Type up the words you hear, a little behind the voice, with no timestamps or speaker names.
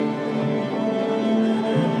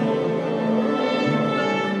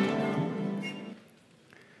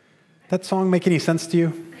That song make any sense to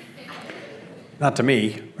you? Not to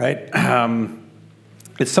me, right?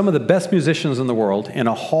 It's some of the best musicians in the world in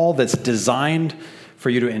a hall that's designed for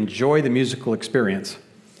you to enjoy the musical experience.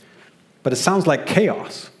 But it sounds like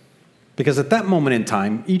chaos, because at that moment in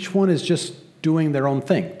time, each one is just doing their own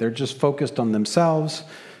thing. They're just focused on themselves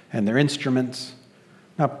and their instruments.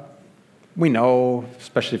 Now, we know,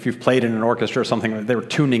 especially if you've played in an orchestra or something, they're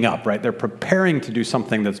tuning up, right? They're preparing to do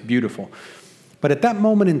something that's beautiful. But at that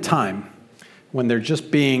moment in time, when they're just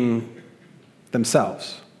being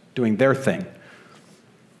themselves, doing their thing,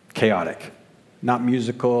 chaotic, not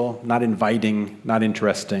musical, not inviting, not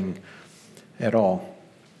interesting at all.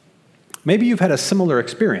 Maybe you've had a similar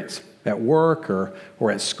experience at work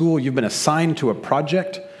or at school. You've been assigned to a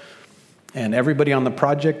project, and everybody on the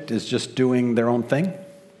project is just doing their own thing.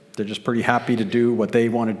 They're just pretty happy to do what they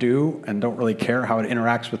want to do and don't really care how it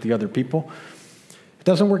interacts with the other people. It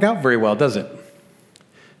doesn't work out very well, does it?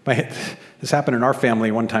 This happened in our family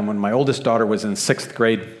one time when my oldest daughter was in 6th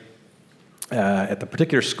grade. At the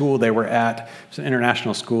particular school they were at, it was an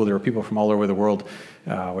international school. There were people from all over the world,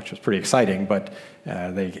 which was pretty exciting. But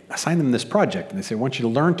they assigned them this project, and they said, "I want you to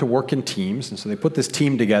learn to work in teams." And so they put this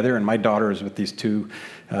team together, and my daughter is with these two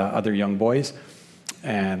other young boys,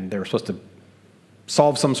 and they were supposed to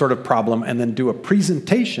solve some sort of problem and then do a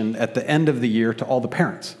presentation at the end of the year to all the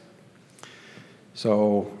parents.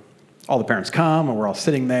 So all the parents come, and we're all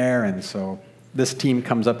sitting there, and so this team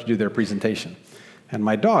comes up to do their presentation. And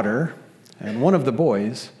my daughter and one of the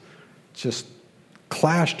boys just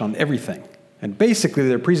clashed on everything. And basically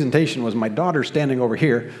their presentation was my daughter standing over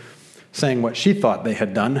here saying what she thought they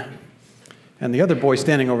had done, and the other boy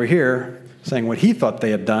standing over here saying what he thought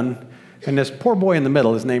they had done. And this poor boy in the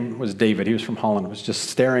middle, his name was David, he was from Holland, was just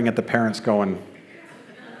staring at the parents going,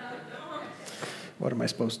 what am I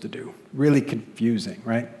supposed to do? Really confusing,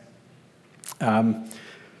 right?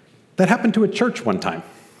 That happened to a church one time.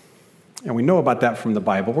 And we know about that from the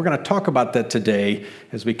Bible. We're going to talk about that today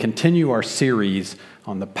as we continue our series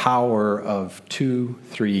on the power of 2,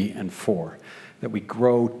 3, and 4, that we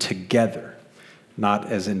grow together,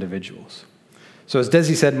 not as individuals. So as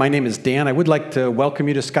Desi said, my name is Dan. I would like to welcome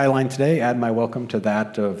you to Skyline today, add my welcome to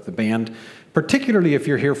that of the band, particularly if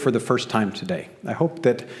you're here for the first time today. I hope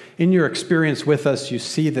that in your experience with us, you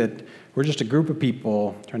see that we're just a group of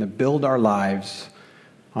people trying to build our lives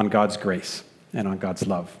on God's grace and on God's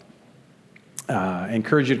love. I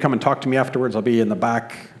encourage you to come and talk to me afterwards. I'll be in the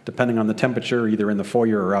back, depending on the temperature, either in the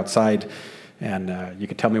foyer or outside, and you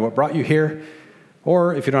can tell me what brought you here.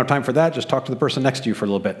 Or if you don't have time for that, just talk to the person next to you for a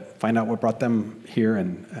little bit. Find out what brought them here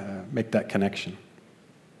and make that connection.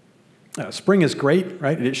 Spring is great,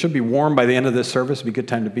 right? It should be warm by the end of this service. It'd be a good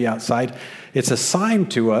time to be outside. It's a sign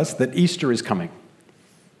to us that Easter is coming.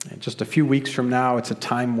 And just a few weeks from now, it's a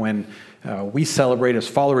time when we celebrate as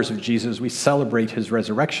followers of Jesus. We celebrate his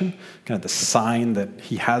resurrection, kind of the sign that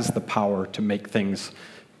he has the power to make things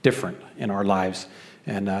different in our lives.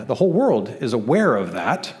 And the whole world is aware of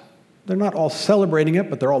that. They're not all celebrating it,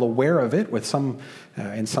 but they're all aware of it with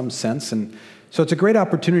in some sense. And so it's a great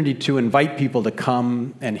opportunity to invite people to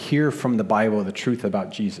come and hear from the Bible the truth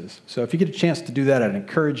about Jesus. So if you get a chance to do that, I'd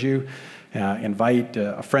encourage you, invite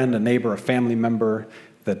a friend, a neighbor, a family member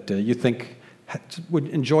that you think would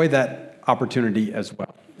enjoy that opportunity as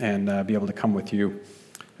well and be able to come with you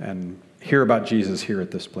and hear about Jesus here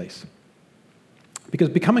at this place. Because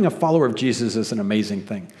becoming a follower of Jesus is an amazing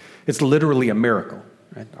thing. It's literally a miracle.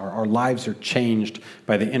 Right? Our lives are changed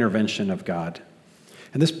by the intervention of God.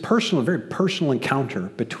 And this very personal encounter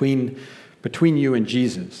between you and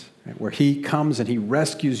Jesus, right, where he comes and he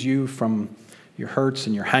rescues you from your hurts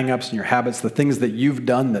and your hang-ups and your habits, the things that you've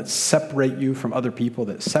done that separate you from other people,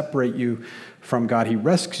 that separate you from God. He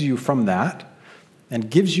rescues you from that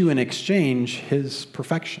and gives you in exchange his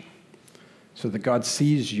perfection so that God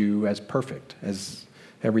sees you as perfect, as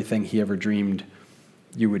everything he ever dreamed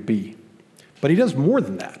you would be. But he does more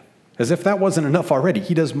than that. As if that wasn't enough already,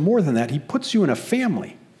 he does more than that. He puts you in a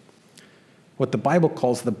family, what the Bible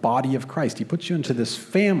calls the body of Christ. He puts you into this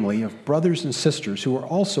family of brothers and sisters who are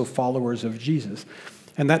also followers of Jesus.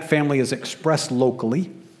 And that family is expressed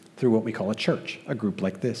locally through what we call a church, a group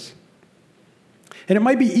like this. And it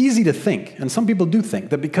might be easy to think, and some people do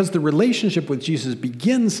think, that because the relationship with Jesus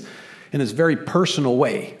begins in this very personal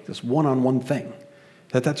way, this one-on-one thing,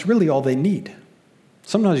 that's really all they need.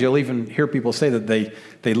 Sometimes you'll even hear people say that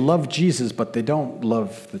they love Jesus, but they don't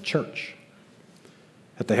love the church.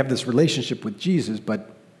 That they have this relationship with Jesus,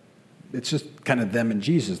 but it's just kind of them and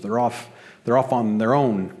Jesus. They're off on their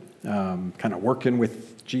own, kind of working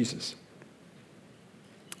with Jesus.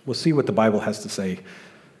 We'll see what the Bible has to say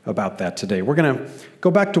about that today. We're going to go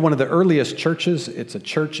back to one of the earliest churches. It's a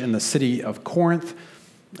church in the city of Corinth.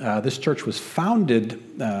 This church was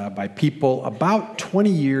founded by people about 20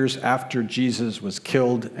 years after Jesus was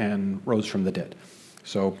killed and rose from the dead.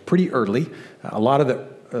 So pretty early. A lot of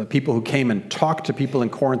the people who came and talked to people in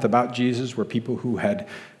Corinth about Jesus were people who had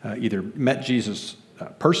either met Jesus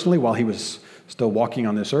personally while he was still walking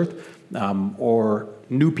on this earth, or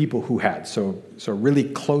knew people who had. So really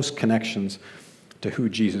close connections to who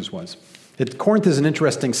Jesus was. Corinth is an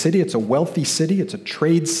interesting city. It's a wealthy city. It's a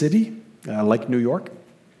trade city, like New York,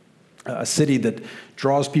 a city that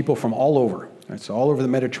draws people from all over. So all over the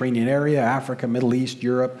Mediterranean area, Africa, Middle East,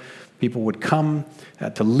 Europe. People would come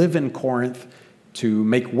to live in Corinth to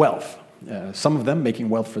make wealth. Some of them making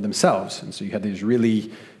wealth for themselves. And so you had these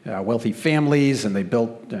really wealthy families, and they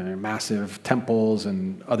built massive temples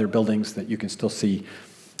and other buildings that you can still see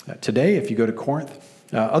today if you go to Corinth.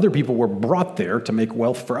 Other people were brought there to make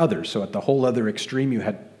wealth for others. So at the whole other extreme, you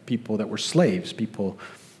had people that were slaves, people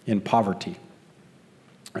in poverty.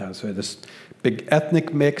 So this big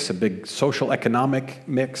ethnic mix, a big social economic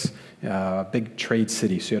mix, a big trade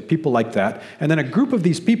city. So you had people like that. And then a group of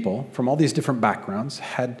these people from all these different backgrounds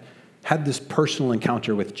had this personal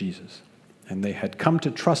encounter with Jesus. And they had come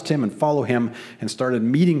to trust him and follow him and started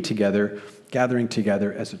meeting together, gathering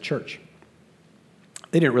together as a church.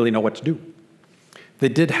 They didn't really know what to do. They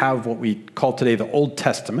did have what we call today the Old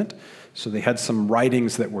Testament. So they had some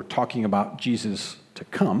writings that were talking about Jesus to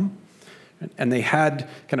come. And they had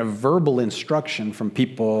kind of verbal instruction from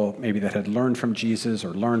people maybe that had learned from Jesus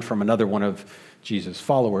or learned from another one of Jesus'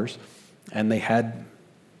 followers. And they had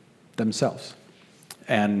themselves.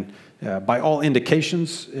 And by all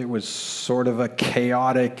indications, it was sort of a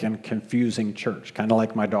chaotic and confusing church, kind of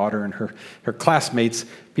like my daughter and her classmates.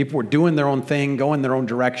 People were doing their own thing, going their own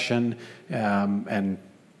direction, and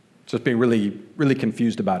just being really, really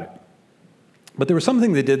confused about it. But there was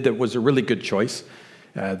something they did that was a really good choice,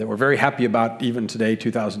 that we're very happy about even today,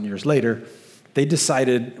 2,000 years later. They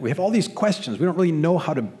decided, we have all these questions. We don't really know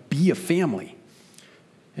how to be a family.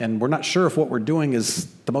 And we're not sure if what we're doing is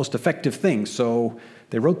the most effective thing. So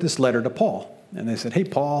they wrote this letter to Paul. And they said, hey,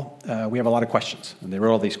 Paul, we have a lot of questions. And they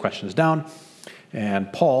wrote all these questions down.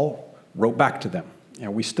 And Paul wrote back to them.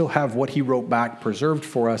 And we still have what he wrote back preserved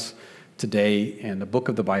for us today in the book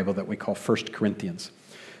of the Bible that we call 1 Corinthians.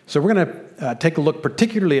 So we're going to take a look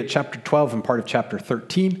particularly at chapter 12 and part of chapter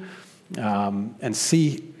 13 and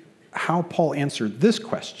see how Paul answered this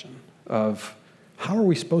question of how are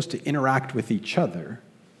we supposed to interact with each other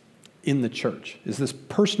in the church? Is this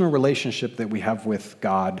personal relationship that we have with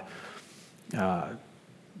God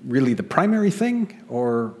really the primary thing,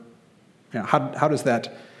 or how does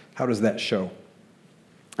that show?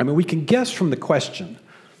 I mean, we can guess from the question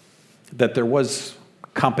that there was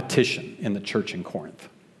competition in the church in Corinth,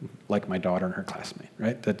 like my daughter and her classmate,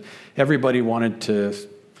 right? That everybody wanted to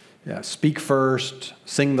speak first,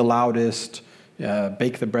 sing the loudest,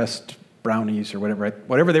 bake the best brownies or whatever. Right?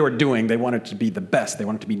 Whatever they were doing, they wanted to be the best. They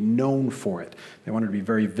wanted to be known for it. They wanted to be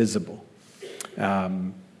very visible.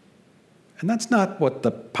 And that's not what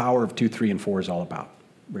the power of 2, 3, and 4 is all about,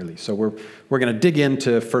 really. So we're going to dig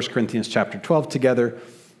into 1 Corinthians chapter 12 together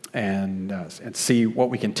and see what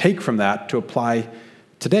we can take from that to apply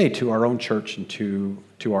today to our own church and to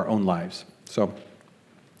our own lives. So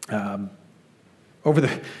over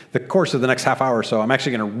the course of the next half hour or so, I'm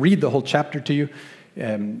actually going to read the whole chapter to you.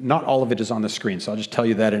 Not all of it is on the screen, so I'll just tell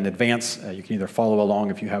you that in advance. You can either follow along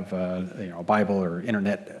if you have a Bible or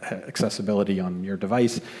internet accessibility on your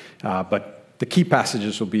device, but the key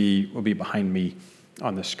passages will be behind me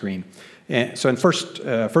on the screen. And so in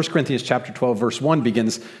 1 Corinthians chapter 12, verse 1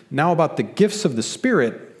 begins, "Now about the gifts of the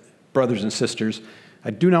Spirit, brothers and sisters,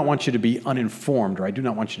 I do not want you to be uninformed, or I do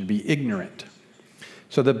not want you to be ignorant."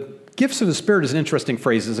 So the gifts of the Spirit is an interesting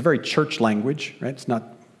phrase. It's a very church language, right? It's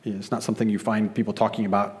not something you find people talking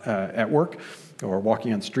about at work or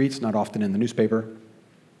walking on streets, not often in the newspaper.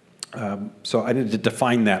 So I need to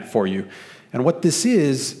define that for you. And what this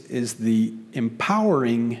is the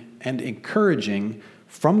empowering and encouraging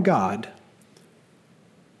from God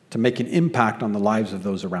to make an impact on the lives of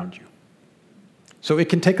those around you. So it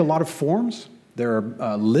can take a lot of forms. There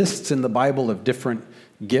are lists in the Bible of different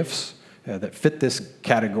gifts that fit this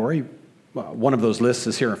category. One of those lists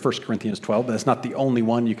is here in 1 Corinthians 12, but that's not the only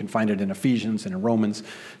one. You can find it in Ephesians and in Romans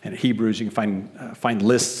and in Hebrews. You can find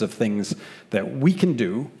lists of things that we can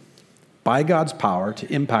do by God's power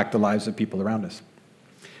to impact the lives of people around us.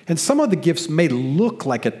 And some of the gifts may look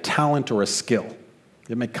like a talent or a skill.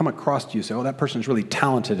 It may come across to you and say, oh, that person's really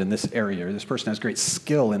talented in this area, or this person has great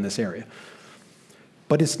skill in this area.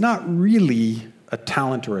 But it's not really a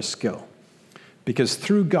talent or a skill. Because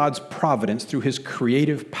through God's providence, through his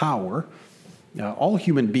creative power, all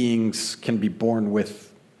human beings can be born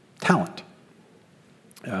with talent.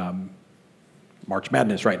 March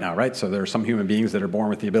Madness right now, right? So there are some human beings that are born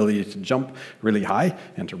with the ability to jump really high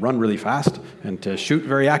and to run really fast and to shoot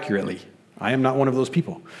very accurately. I am not one of those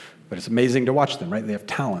people, but it's amazing to watch them, right? They have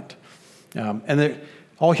talent.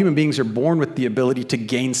 All human beings are born with the ability to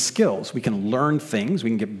gain skills. We can learn things, we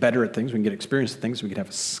can get better at things, we can get experience at things, we can have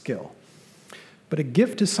a skill. But a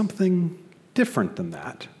gift is something different than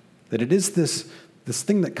that. That it is this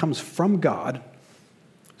thing that comes from God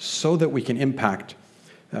so that we can impact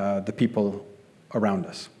the people around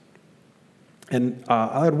us. And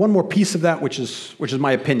I'll add one more piece of that, which is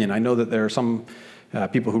my opinion. I know that there are some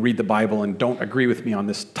people who read the Bible and don't agree with me on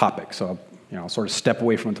this topic. So I'll sort of step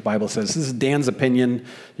away from what the Bible says. This is Dan's opinion.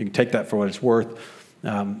 You can take that for what it's worth.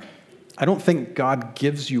 I don't think God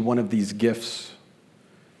gives you one of these gifts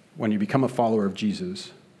when you become a follower of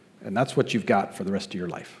Jesus, and that's what you've got for the rest of your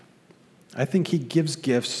life. I think he gives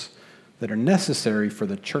gifts that are necessary for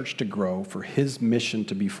the church to grow, for his mission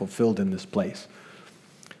to be fulfilled in this place.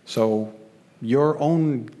 So your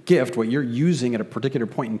own gift, what you're using at a particular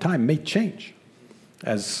point in time, may change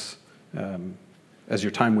as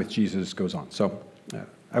your time with Jesus goes on. So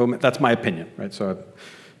that's my opinion, right? So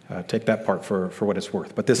take that part for what it's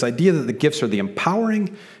worth. But this idea that the gifts are the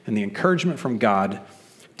empowering and the encouragement from God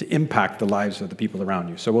to impact the lives of the people around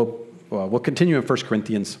you. So we'll continue in 1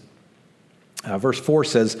 Corinthians. Verse 4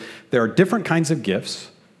 says, there are different kinds of gifts,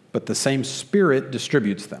 but the same Spirit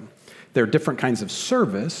distributes them. There are different kinds of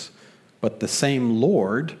service, but the same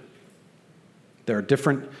Lord. There are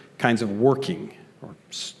different kinds of working or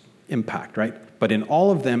impact, right? But in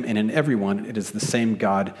all of them and in everyone, it is the same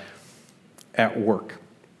God at work.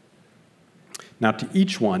 Now, to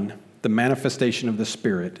each one, the manifestation of the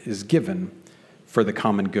Spirit is given for the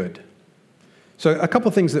common good. So a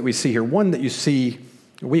couple things that we see here. One, that you see,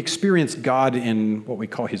 we experience God in what we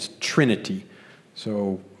call his Trinity.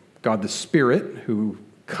 So God the Spirit, who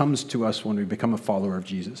comes to us when we become a follower of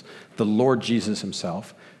Jesus, the Lord Jesus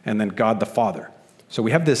himself, and then God the Father. So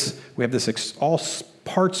we have this all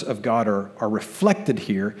parts of God are reflected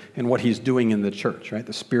here in what he's doing in the church, right?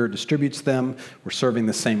 The Spirit distributes them. We're serving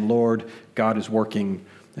the same Lord. God is working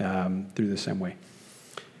through the same way.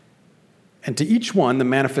 And to each one, the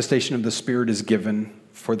manifestation of the Spirit is given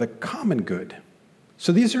for the common good.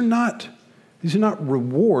 So these are not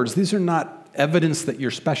rewards. These are not evidence that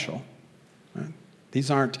you're special. Right? These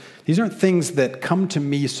aren't things that come to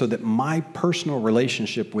me so that my personal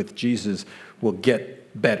relationship with Jesus will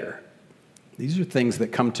get better. These are things that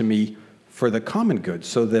come to me for the common good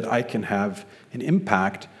so that I can have an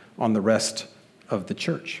impact on the rest of the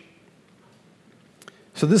church.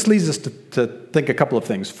 So this leads us to think a couple of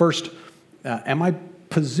things. First, am I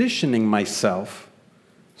positioning myself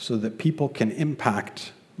so that people can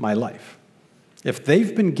impact my life? If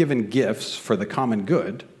they've been given gifts for the common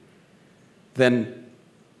good, then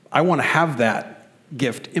I want to have that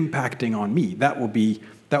gift impacting on me. That will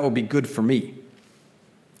be good for me.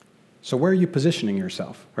 So where are you positioning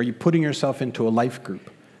yourself? Are you putting yourself into a life group?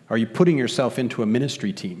 Are you putting yourself into a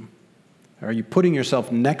ministry team? Are you putting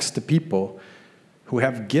yourself next to people who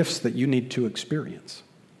have gifts that you need to experience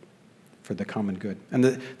for the common good? And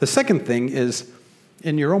the second thing is,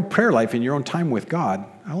 in your own prayer life, in your own time with God,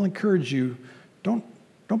 I'll encourage you, don't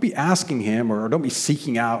be asking him or don't be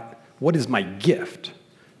seeking out, what is my gift?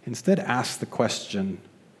 Instead, ask the question,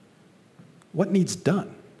 what needs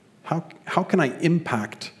done? How can I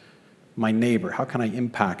impact my neighbor? How can I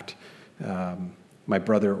impact my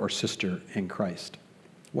brother or sister in Christ?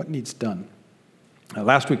 What needs done?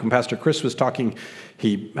 Last week when Pastor Chris was talking,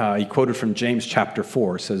 he quoted from James chapter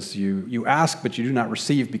 4. It says, you ask, but you do not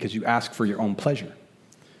receive because you ask for your own pleasure.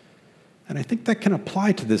 And I think that can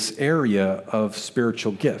apply to this area of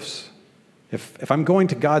spiritual gifts. If I'm going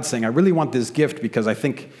to God saying, I really want this gift because I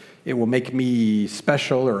think it will make me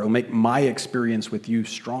special or it will make my experience with you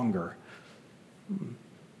stronger,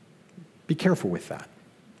 be careful with that.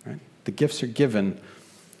 Right? The gifts are given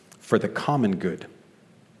for the common good.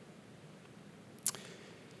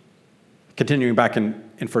 Continuing back in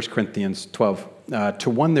 1 Corinthians 12, to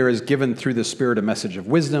one there is given through the Spirit a message of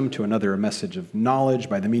wisdom, to another a message of knowledge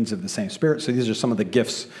by the means of the same Spirit. So these are some of the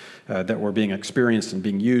gifts that were being experienced and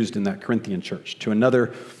being used in that Corinthian church. To another,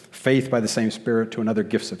 faith by the same Spirit, to another,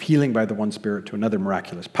 gifts of healing by the one Spirit, to another,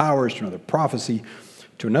 miraculous powers, to another, prophecy,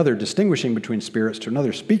 to another, distinguishing between spirits, to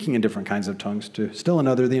another, speaking in different kinds of tongues, to still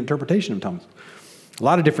another, the interpretation of tongues. A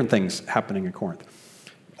lot of different things happening in Corinth.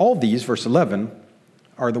 All these, verse 11,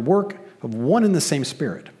 are the work of one and the same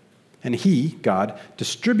Spirit. And he, God,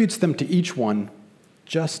 distributes them to each one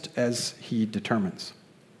just as he determines.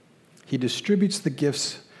 He distributes the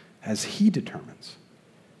gifts as he determines.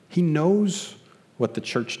 He knows what the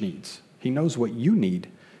church needs. He knows what you need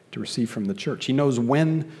to receive from the church. He knows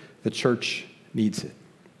when the church needs it.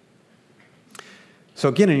 So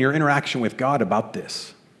again, in your interaction with God about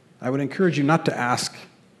this, I would encourage you not to ask,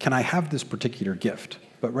 can I have this particular gift?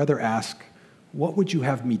 But rather ask, what would you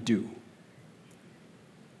have me do?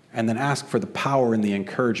 And then ask for the power and the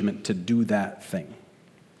encouragement to do that thing.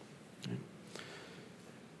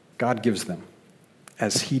 God gives them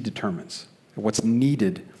as he determines what's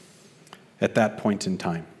needed at that point in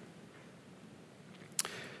time.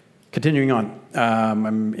 Continuing on,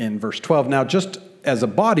 I'm in verse 12 now. Just as a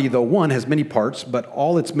body, though one has many parts, but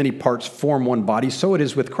all its many parts form one body, so it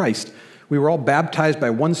is with Christ. We were all baptized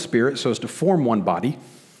by one Spirit so as to form one body,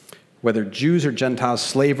 whether Jews or Gentiles,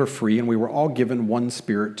 slave or free, and we were all given one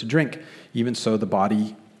Spirit to drink. Even so, the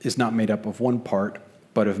body is not made up of one part,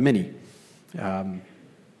 but of many.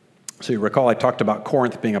 So you recall I talked about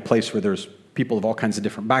Corinth being a place where there's people of all kinds of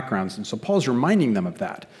different backgrounds, and so Paul's reminding them of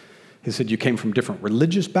that. He said, you came from different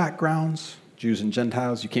religious backgrounds, Jews and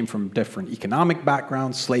Gentiles. You came from different economic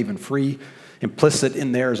backgrounds, slave and free. Implicit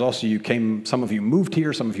in there is also some of you moved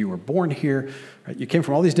here, some of you were born here. Right? You came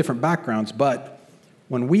from all these different backgrounds, but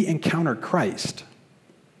when we encounter Christ,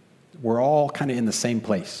 we're all kind of in the same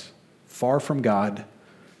place, far from God,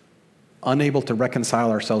 unable to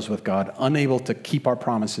reconcile ourselves with God, unable to keep our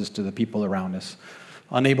promises to the people around us,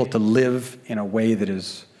 unable to live in a way that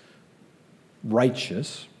is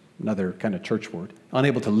righteous, another kind of church word,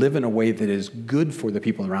 unable to live in a way that is good for the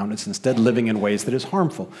people around us, instead living in ways that is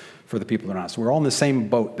harmful for the people around us. We're all in the same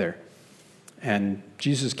boat there. And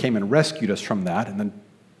Jesus came and rescued us from that and then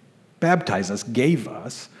baptized us, gave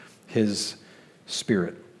us his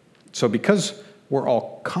Spirit. So because we're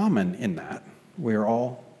all common in that, we're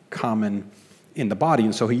all common in the body.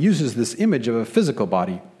 And so he uses this image of a physical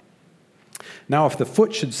body. Now, if the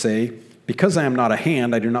foot should say, because I am not a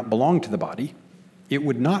hand, I do not belong to the body, it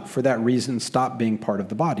would not for that reason stop being part of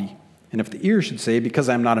the body. And if the ear should say, because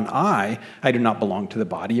I am not an eye, I do not belong to the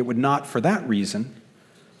body, it would not for that reason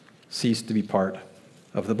cease to be part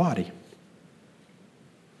of the body.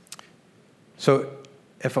 So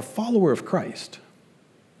if a follower of Christ,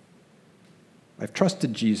 I've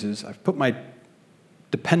trusted Jesus, I've put my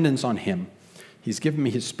dependence on him, he's given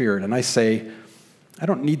me his Spirit, and I say, I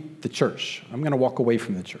don't need the church. I'm going to walk away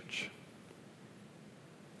from the church.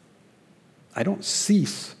 I don't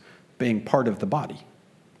cease being part of the body.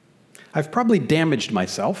 I've probably damaged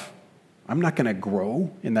myself. I'm not going to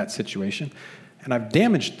grow in that situation. And I've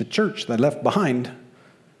damaged the church that I left behind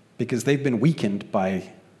because they've been weakened by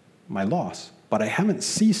my loss. But I haven't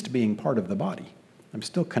ceased being part of the body. I'm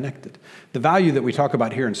still connected. The value that we talk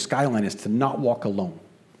about here in Skyline is to not walk alone.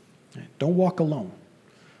 Don't walk alone.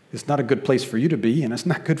 It's not a good place for you to be, and it's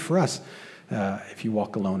not good for us if you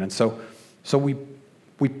walk alone. And so we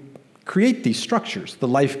create these structures, the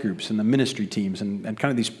life groups and the ministry teams, and kind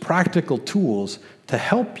of these practical tools to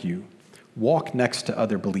help you walk next to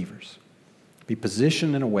other believers. Be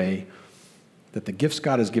positioned in a way that the gifts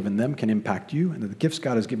God has given them can impact you, and that the gifts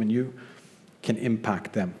God has given you can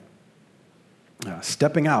impact them.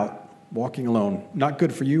 Stepping out, walking alone, not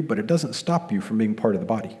good for you, but it doesn't stop you from being part of the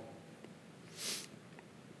body.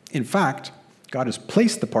 In fact, God has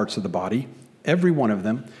placed the parts of the body, every one of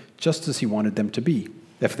them, just as he wanted them to be.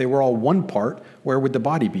 If they were all one part, where would the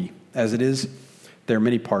body be? As it is, there are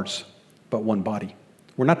many parts, but one body.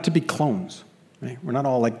 We're not to be clones. Right? We're not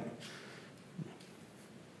all like,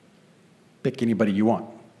 pick anybody you want.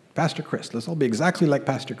 Pastor Chris, let's all be exactly like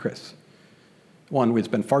Pastor Chris. One, we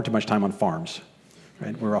spend far too much time on farms.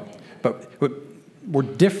 Right? But we're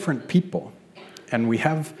different people, and we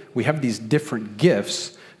have these different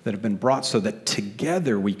gifts that have been brought so that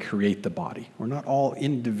together we create the body. We're not all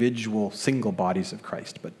individual single bodies of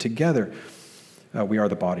Christ, but together we are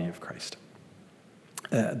the body of Christ.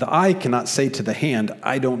 The eye cannot say to the hand,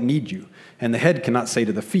 I don't need you. And the head cannot say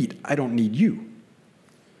to the feet, I don't need you.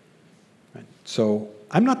 Right? So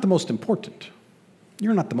I'm not the most important.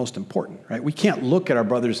 You're not the most important, right? We can't look at our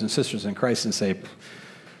brothers and sisters in Christ and say,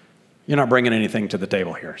 you're not bringing anything to the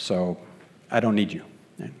table here, so I don't need you.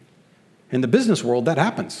 Right? In the business world, that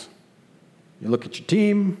happens. You look at your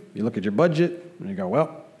team, you look at your budget, and you go,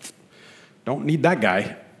 well, don't need that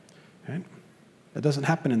guy. Right? That doesn't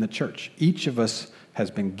happen in the church. Each of us has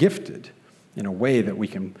been gifted in a way that we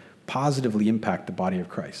can positively impact the body of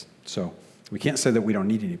Christ. So we can't say that we don't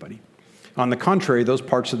need anybody. On the contrary, those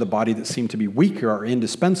parts of the body that seem to be weaker are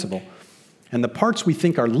indispensable, and the parts we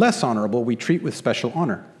think are less honorable we treat with special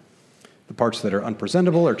honor. The parts that are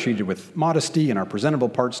unpresentable are treated with modesty, and our presentable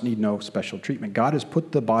parts need no special treatment. God has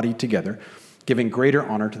put the body together, giving greater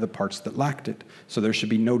honor to the parts that lacked it. So there should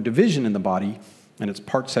be no division in the body, and its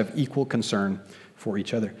parts have equal concern for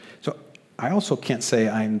each other. So I also can't say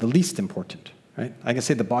I'm the least important, right? I can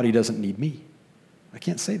say the body doesn't need me. I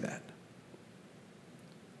can't say that.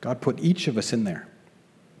 God put each of us in there,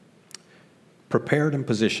 prepared and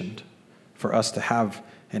positioned for us to have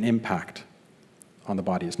an impact on the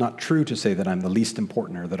body. It's not true to say that I'm the least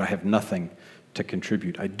important or that I have nothing to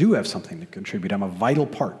contribute. I do have something to contribute. I'm a vital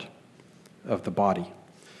part of the body.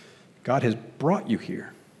 God has brought you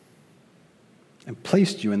here and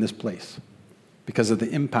placed you in this place because of the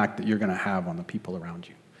impact that you're going to have on the people around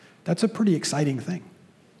you. That's a pretty exciting thing.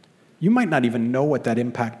 You might not even know what that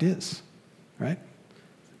impact is, right?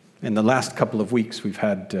 In the last couple of weeks, we've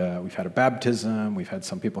had a baptism. We've had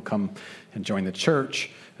some people come and join the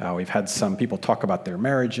church. We've had some people talk about their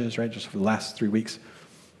marriages, right, just for the last 3 weeks.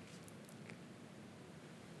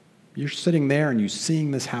 You're sitting there and you're seeing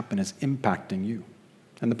this happen is impacting you.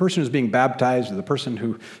 And the person who's being baptized or the person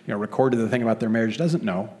who recorded the thing about their marriage doesn't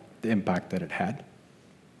know the impact that it had,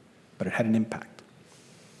 but it had an impact.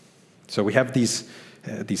 So we have these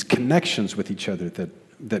connections with each other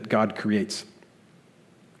that God creates.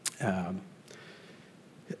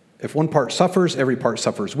 If one part suffers, every part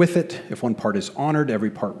suffers with it. If one part is honored,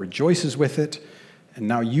 every part rejoices with it. And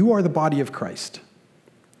now you are the body of Christ,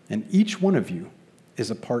 and each one of you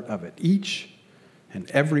is a part of it. Each and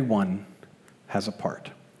every one has a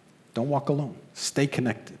part. Don't walk alone. Stay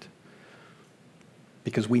connected,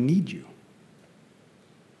 because we need you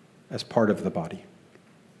as part of the body.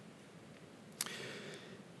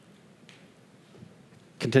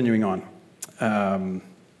 Continuing on.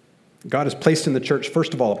 God has placed in the church,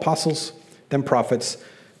 first of all, apostles, then prophets,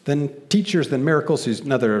 then teachers, then miracles. There's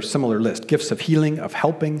another similar list. Gifts of healing, of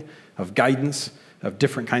helping, of guidance, of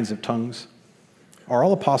different kinds of tongues. Are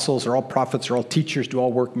all apostles, are all prophets, are all teachers, do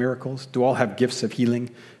all work miracles? Do all have gifts of healing?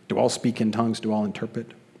 Do all speak in tongues? Do all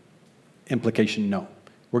interpret? Implication, no.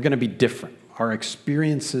 We're going to be different. Our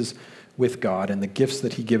experiences with God and the gifts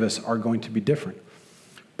that he gives us are going to be different.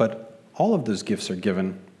 But all of those gifts are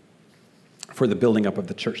given for the building up of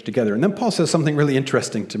the church together. And then Paul says something really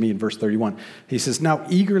interesting to me in verse 31. He says, now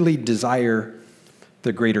eagerly desire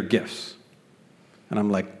the greater gifts. And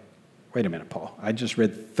I'm like, wait a minute, Paul. I just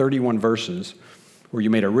read 31 verses where you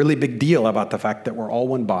made a really big deal about the fact that we're all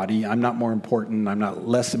one body. I'm not more important. I'm not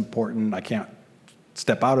less important. I can't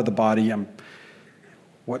step out of the body.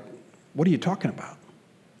 What are you talking about?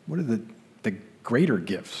 What are the greater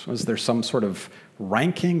gifts? Was there some sort of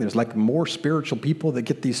ranking? There's like more spiritual people that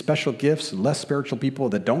get these special gifts and less spiritual people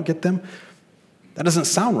that don't get them? That doesn't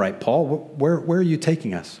sound right, Paul. Where are you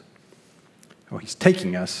taking us? Well, he's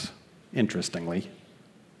taking us, interestingly,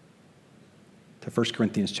 to 1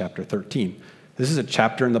 Corinthians chapter 13. This is a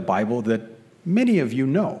chapter in the Bible that many of you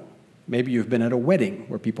know. Maybe you've been at a wedding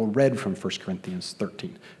where people read from 1 Corinthians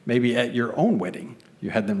 13. Maybe at your own wedding, you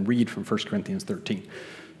had them read from 1 Corinthians 13.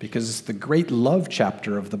 Because it's the great love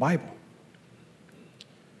chapter of the Bible,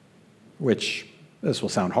 which, this will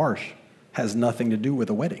sound harsh, has nothing to do with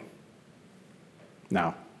a wedding.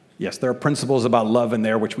 Now, yes, there are principles about love in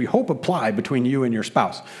there which we hope apply between you and your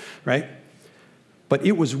spouse, right? But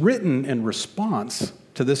it was written in response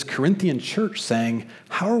to this Corinthian church saying,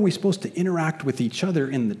 how are we supposed to interact with each other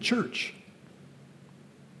in the church?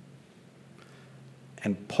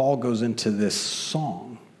 And Paul goes into this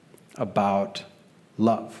song about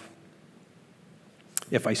love.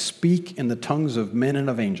 If I speak in the tongues of men and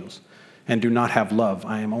of angels and do not have love,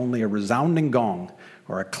 I am only a resounding gong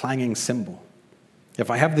or a clanging cymbal. If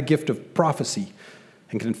I have the gift of prophecy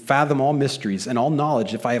and can fathom all mysteries and all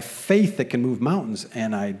knowledge, if I have faith that can move mountains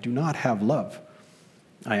and I do not have love,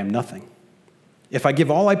 I am nothing. If I give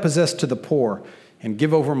all I possess to the poor and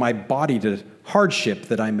give over my body to hardship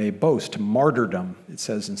that I may boast, to martyrdom, it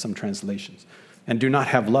says in some translations, and do not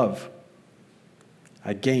have love,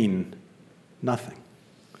 I gain nothing.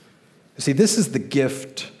 You see, this is the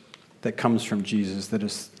gift that comes from Jesus that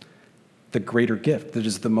is the greater gift, that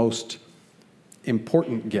is the most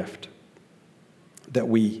important gift, that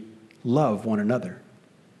we love one another.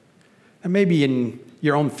 And maybe in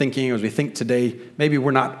your own thinking, as we think today, maybe we're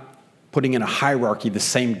not putting in a hierarchy the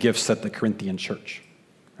same gifts that the Corinthian church,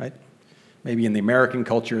 right? Maybe in the American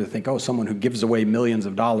culture, they think, someone who gives away millions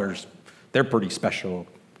of dollars, they're pretty special,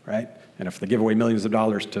 right? And if they give away millions of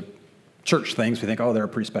dollars to church things, we think, they're a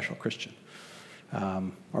pretty special Christian.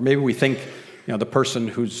 Or maybe we think, the person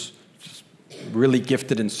who's just really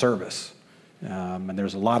gifted in service, and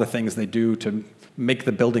there's a lot of things they do to make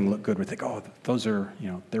the building look good. We think, those are,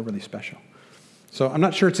 they're really special. So I'm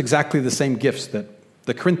not sure it's exactly the same gifts that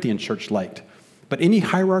the Corinthian church liked, but any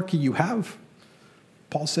hierarchy you have,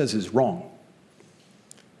 Paul says, is wrong.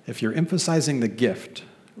 If you're emphasizing the gift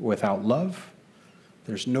without love,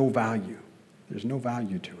 there's no value. There's no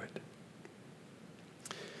value to it.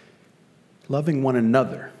 Loving one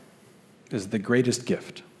another is the greatest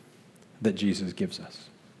gift that Jesus gives us.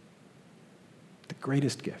 The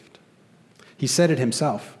greatest gift. He said it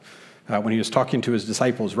himself when he was talking to his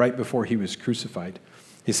disciples right before he was crucified.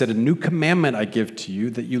 He said, "A new commandment I give to you,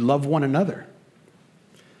 that you love one another.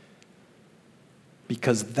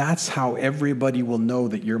 Because that's how everybody will know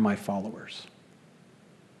that you're my followers.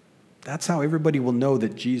 That's how everybody will know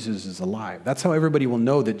that Jesus is alive. That's how everybody will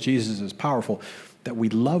know that Jesus is powerful, that we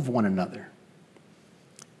love one another."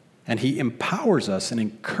 And he empowers us and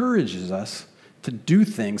encourages us to do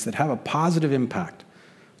things that have a positive impact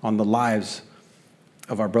on the lives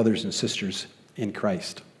of our brothers and sisters in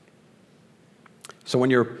Christ. So when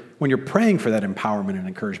you're praying for that empowerment and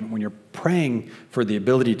encouragement, when you're praying for the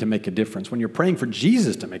ability to make a difference, when you're praying for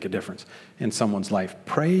Jesus to make a difference in someone's life,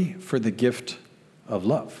 pray for the gift of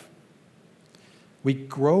love. We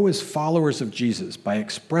grow as followers of Jesus by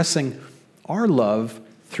expressing our love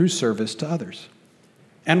through service to others.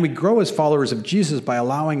 And we grow as followers of Jesus by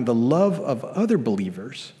allowing the love of other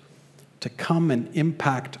believers to come and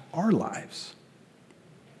impact our lives.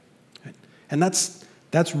 And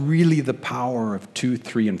that's really the power of 2,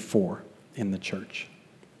 3, and 4 in the church.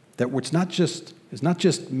 That it's not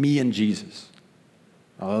just me and Jesus.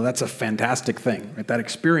 Although that's a fantastic thing, right? That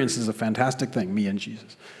experience is a fantastic thing, me and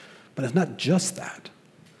Jesus. But it's not just that.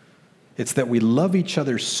 It's that we love each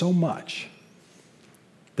other so much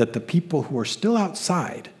that the people who are still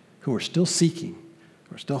outside, who are still seeking,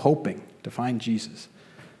 who are still hoping to find Jesus,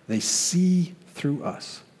 they see through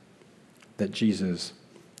us that Jesus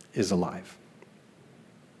is alive.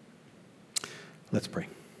 Let's pray.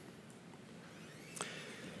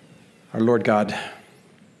 Our Lord God,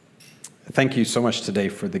 thank you so much today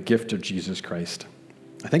for the gift of Jesus Christ.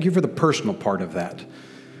 I thank you for the personal part of that,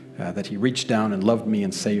 that he reached down and loved me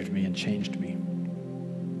and saved me and changed me.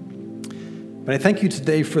 But I thank you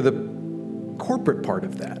today for the corporate part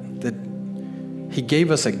of that he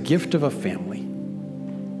gave us a gift of a family,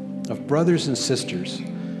 of brothers and sisters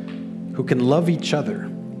who can love each other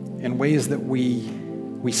in ways that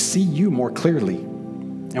we see you more clearly,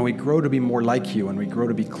 and we grow to be more like you, and we grow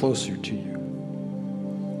to be closer to you.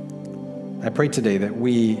 I pray today that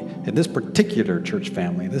we, in this particular church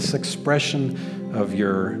family, this expression of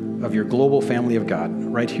your global family of God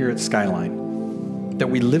right here at Skyline, that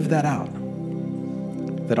we live that out.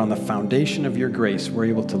 That on the foundation of your grace, we're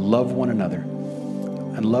able to love one another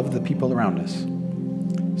and love the people around us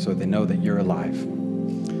so they know that you're alive.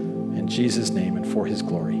 In Jesus' name and for his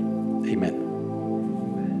glory, amen.